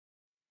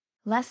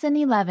Lesson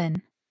 11.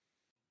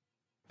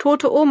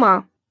 Tote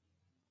Oma.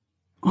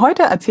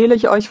 Heute erzähle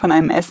ich euch von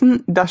einem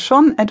Essen, das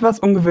schon etwas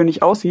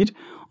ungewöhnlich aussieht,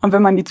 und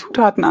wenn man die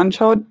Zutaten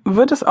anschaut,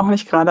 wird es auch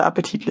nicht gerade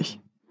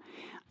appetitlich.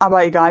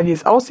 Aber egal wie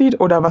es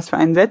aussieht oder was für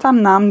einen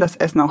seltsamen Namen das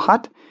Essen auch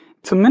hat,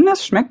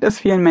 zumindest schmeckt es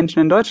vielen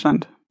Menschen in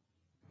Deutschland.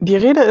 Die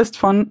Rede ist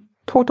von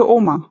Tote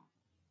Oma.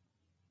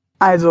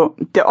 Also,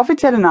 der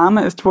offizielle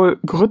Name ist wohl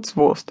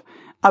Grützwurst,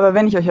 aber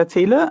wenn ich euch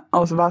erzähle,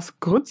 aus was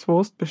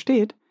Grützwurst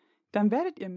besteht, dann werdet ihr